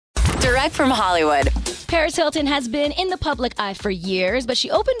Direct from Hollywood. Paris Hilton has been in the public eye for years, but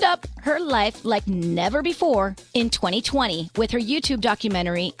she opened up her life like never before in 2020 with her YouTube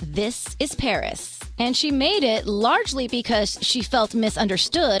documentary, This is Paris. And she made it largely because she felt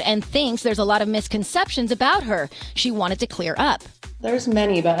misunderstood and thinks there's a lot of misconceptions about her she wanted to clear up. There's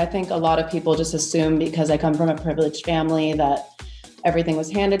many, but I think a lot of people just assume because I come from a privileged family that everything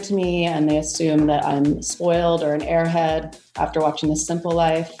was handed to me, and they assume that I'm spoiled or an airhead after watching The Simple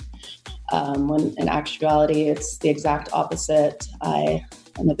Life. When in actuality, it's the exact opposite. I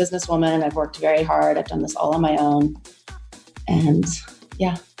am a businesswoman. I've worked very hard. I've done this all on my own. And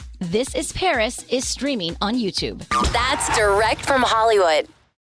yeah. This is Paris is streaming on YouTube. That's Direct from Hollywood.